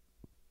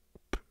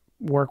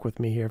work with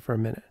me here for a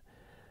minute,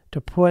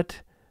 to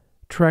put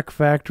Trek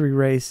Factory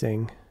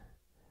Racing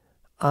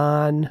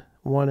on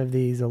one of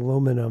these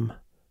aluminum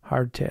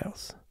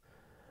hardtails,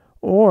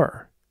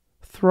 or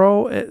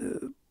throw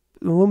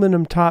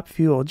aluminum top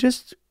fuel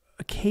just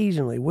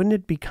occasionally. Wouldn't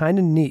it be kind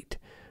of neat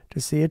to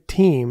see a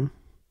team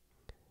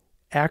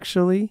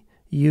actually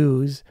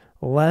use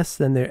less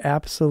than their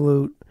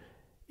absolute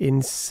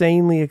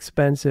insanely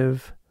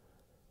expensive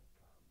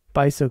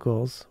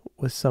bicycles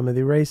with some of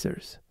the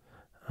racers?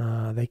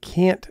 They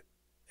can't,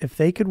 if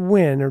they could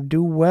win or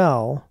do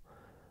well.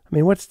 I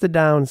mean, what's the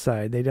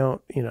downside? They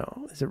don't,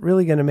 is it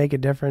really going to make a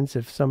difference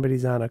if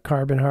somebody's on a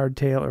carbon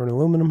hardtail or an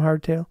aluminum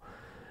hardtail?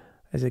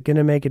 Is it going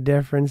to make a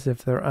difference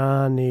if they're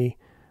on the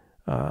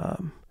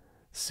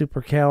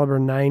Super Caliber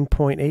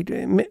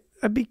 9.8?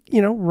 I'd be,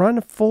 run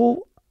a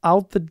full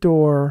out the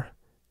door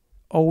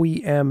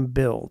OEM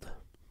build.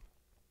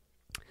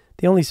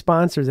 The only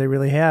sponsors they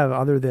really have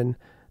other than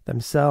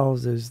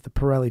themselves is the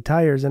Pirelli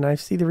tires, and I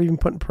see they're even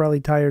putting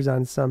Pirelli tires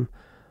on some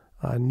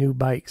new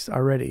bikes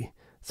already.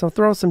 So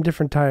throw some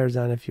different tires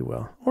on, if you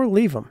will, or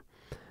leave them.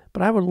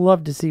 But I would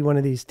love to see one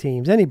of these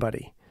teams,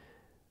 anybody,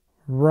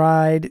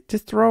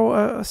 just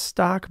throw a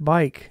stock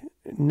bike,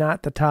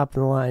 not the top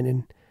of the line,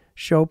 and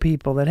show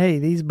people that, hey,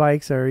 these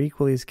bikes are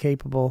equally as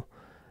capable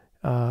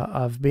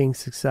of being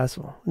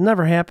successful.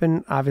 Never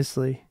happened,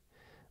 obviously,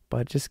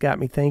 but just got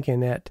me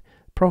thinking that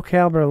Pro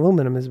Caliber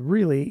aluminum is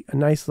really a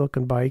nice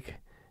looking bike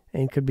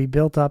and could be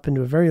built up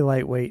into a very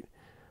lightweight,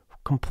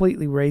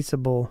 completely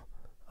raceable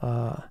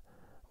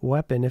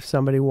weapon if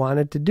somebody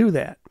wanted to do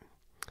that.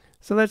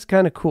 So that's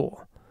kind of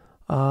cool.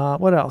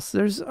 What else?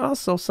 There's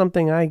also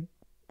something I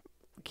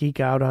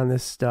geek out on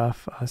this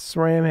stuff.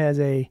 SRAM has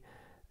a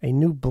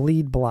new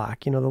bleed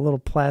block, the little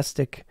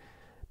plastic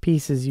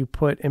pieces you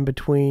put in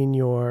between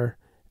your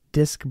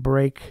disc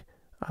brake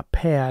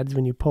pads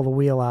when you pull the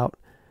wheel out,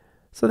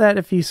 so that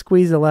if you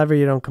squeeze the lever,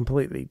 you don't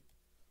completely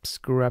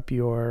screw up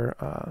your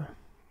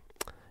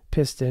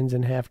pistons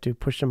and have to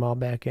push them all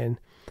back in.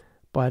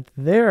 But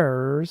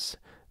there's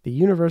the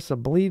universal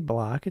bleed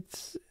block.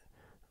 It's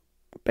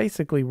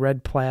basically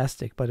red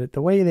plastic, but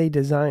the way they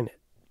design it,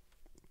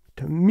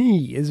 to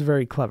me, is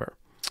very clever.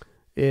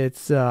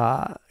 It's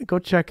go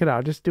check it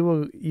out. Just do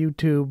a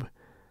YouTube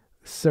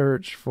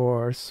search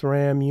for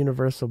SRAM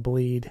universal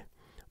bleed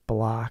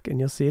block, and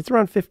you'll see it's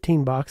around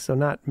 $15, so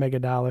not mega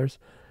dollars,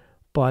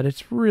 but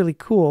it's really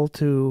cool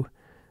to.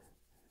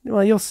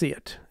 Well, you'll see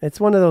it. It's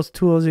one of those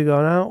tools you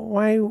go, now,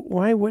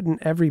 why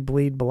wouldn't every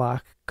bleed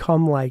block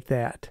come like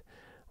that?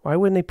 Why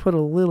wouldn't they put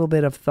a little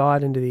bit of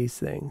thought into these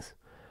things?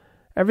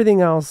 Everything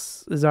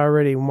else is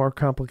already more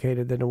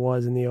complicated than it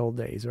was in the old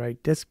days,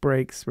 right? Disc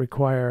brakes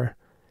require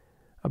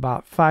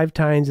about 5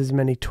 times as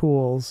many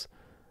tools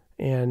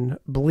and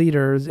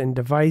bleeders and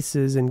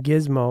devices and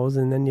gizmos.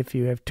 And then if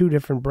you have 2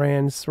 different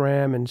brands,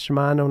 SRAM and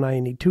Shimano, now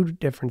you need 2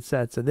 different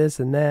sets of this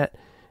and that,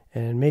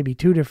 and maybe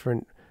 2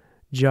 different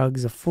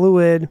jugs of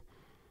fluid,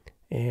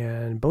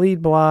 and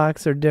bleed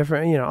blocks are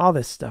different, all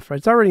this stuff, right?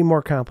 It's already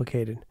more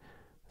complicated.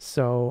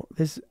 So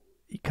this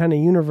kind of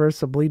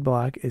universal bleed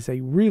block is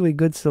a really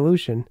good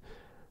solution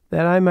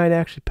that I might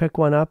actually pick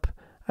one up.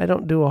 I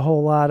don't do a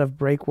whole lot of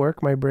brake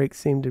work. My brakes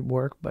seem to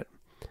work, but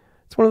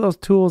it's one of those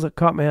tools that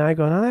caught my eye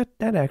going, oh,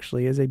 that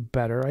actually is a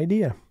better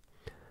idea.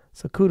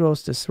 So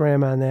kudos to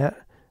SRAM on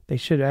that. They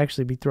should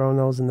actually be throwing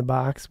those in the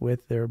box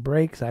with their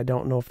brakes. I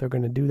don't know if they're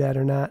going to do that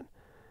or not.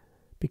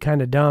 Be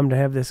kind of dumb to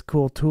have this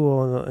cool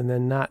tool and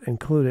then not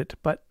include it,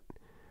 but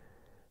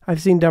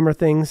I've seen dumber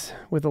things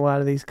with a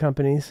lot of these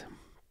companies.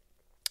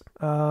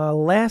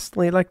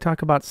 Lastly, I'd like to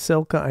talk about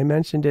Silca. I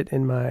mentioned it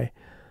in my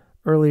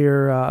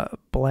earlier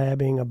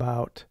blabbing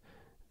about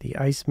the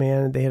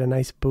Iceman. They had a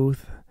nice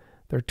booth.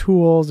 Their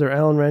tools, their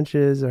Allen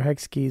wrenches, their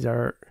hex keys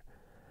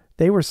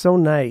they were so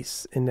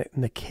nice, and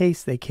the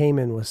case they came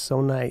in was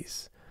so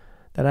nice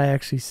that I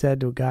actually said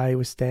to a guy who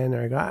was standing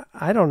there,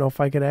 I don't know if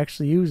I could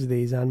actually use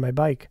these on my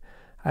bike.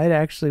 I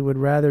actually would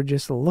rather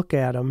just look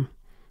at them.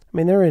 I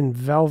mean, they're in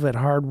velvet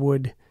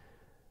hardwood,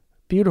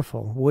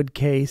 beautiful wood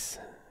case.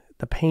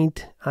 The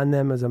paint on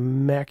them is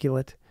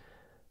immaculate.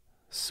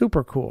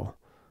 Super cool.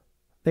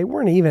 They're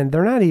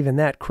not even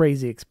that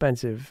crazy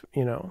expensive.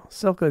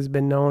 Silca has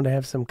been known to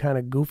have some kind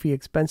of goofy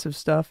expensive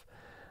stuff.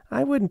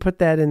 I wouldn't put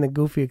that in the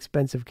goofy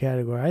expensive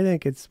category. I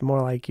think it's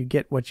more like you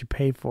get what you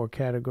pay for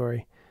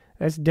category.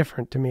 That's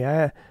different to me.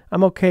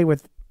 I'm okay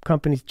with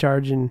companies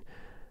charging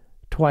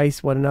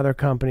twice what another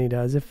company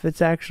does if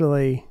it's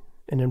actually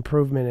an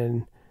improvement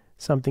in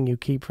something you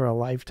keep for a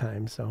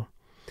lifetime. So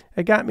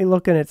it got me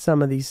looking at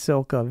some of these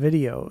Silca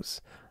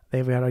videos.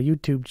 They've got a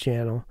YouTube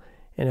channel,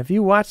 And if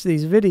you watch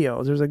these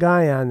videos, there's a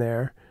guy on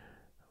there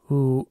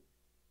who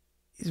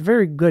is a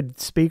very good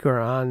speaker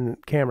on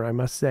camera, I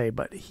must say,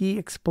 but he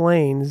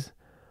explains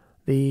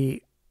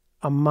the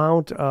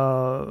amount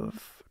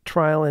of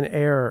trial and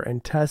error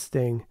and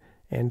testing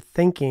and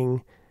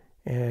thinking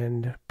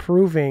and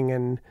proving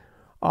and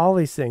all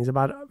these things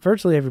about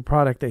virtually every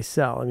product they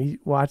sell. And he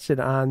watched it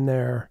on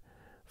their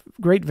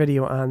great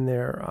video on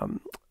their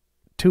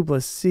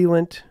tubeless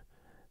sealant.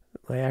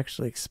 It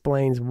actually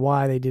explains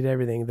why they did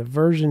everything, the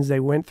versions they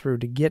went through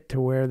to get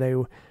to where they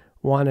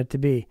wanted to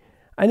be.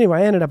 Anyway,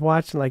 I ended up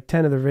watching like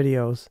 10 of their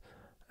videos.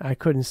 I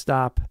couldn't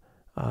stop.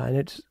 And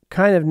it's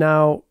kind of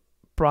now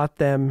brought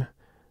them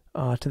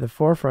to the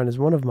forefront as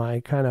one of my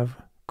kind of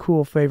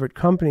cool favorite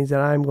companies that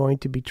I'm going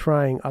to be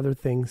trying other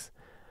things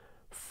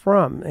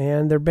from.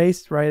 And they're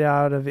based right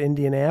out of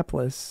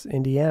Indianapolis,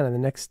 Indiana, the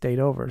next state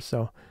over.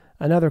 So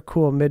another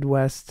cool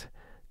Midwest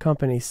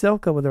company.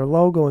 Silca, with their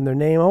logo and their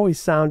name, always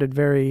sounded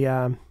very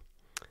kind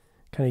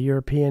of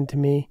European to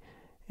me.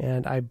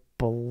 And I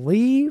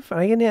believe,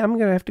 I'm going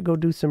to have to go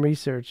do some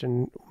research,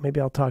 and maybe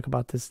I'll talk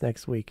about this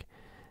next week.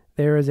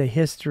 There is a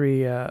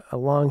history, a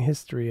long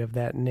history of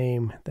that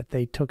name that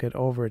they took it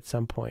over at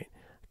some point.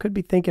 I could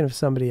be thinking of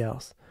somebody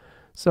else.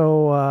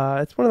 So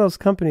it's one of those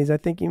companies I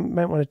think you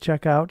might want to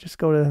check out. Just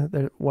go to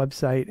their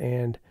website,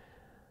 and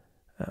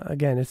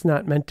again, it's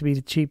not meant to be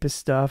the cheapest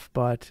stuff,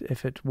 but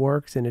if it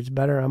works and it's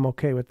better, I'm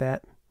okay with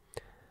that.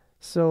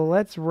 So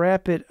let's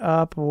wrap it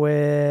up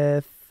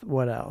with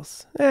what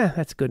else?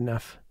 That's good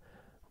enough.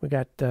 We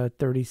got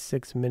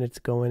 36 minutes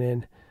going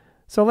in.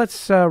 So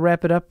let's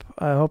wrap it up.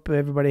 I hope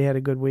everybody had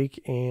a good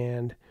week,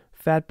 and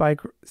fat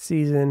bike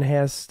season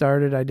has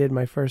started. I did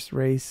my first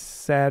race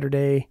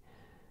Saturday.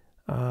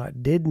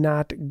 Did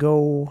not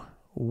go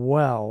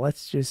well.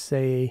 Let's just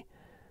say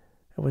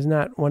it was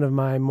not one of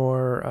my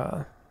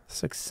more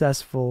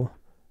successful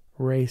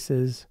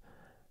races.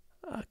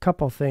 A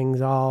couple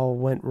things all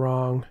went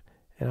wrong,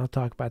 and I'll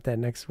talk about that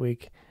next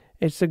week.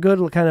 It's a good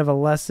kind of a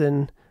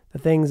lesson. The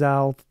things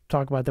I'll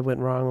talk about that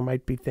went wrong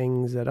might be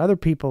things that other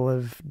people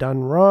have done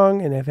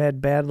wrong and have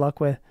had bad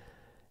luck with.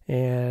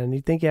 And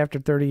you'd think after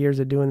 30 years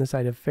of doing this,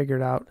 I'd have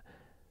figured out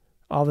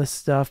all this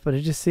stuff, but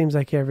it just seems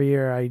like every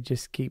year I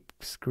just keep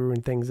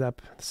screwing things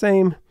up.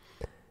 Same.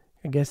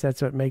 I guess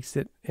that's what makes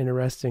it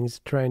interesting, is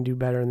to try and do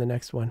better in the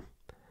next one.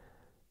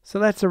 So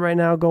that's it right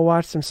now. Go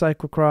watch some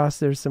cyclocross.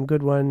 There's some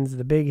good ones.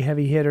 The big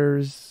heavy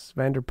hitters,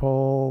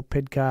 Vanderpool,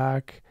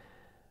 Pidcock,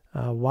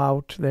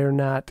 Wout, they're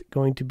not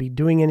going to be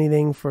doing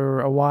anything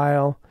for a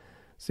while.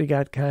 So you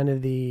got kind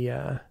of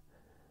the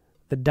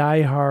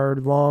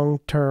die-hard,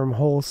 long-term,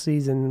 whole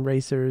season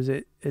racers,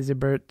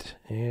 Elisabeth,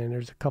 and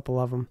there's a couple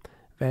of them,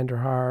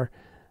 Vanderhaar.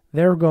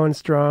 They're going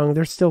strong.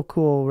 They're still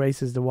cool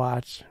races to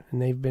watch,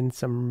 and they've been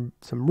some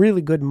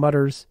really good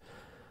mudders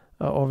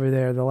over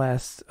there the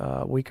last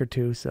week or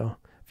two. So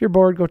if you're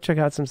bored, go check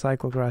out some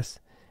cyclocross,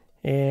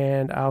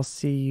 and I'll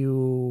see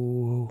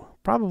you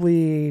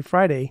probably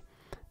Friday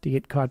to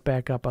get caught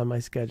back up on my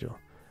schedule.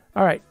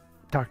 All right,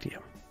 talk to you.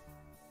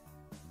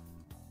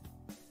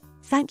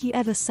 Thank you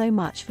ever so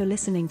much for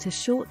listening to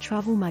Short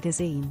Travel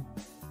Magazine.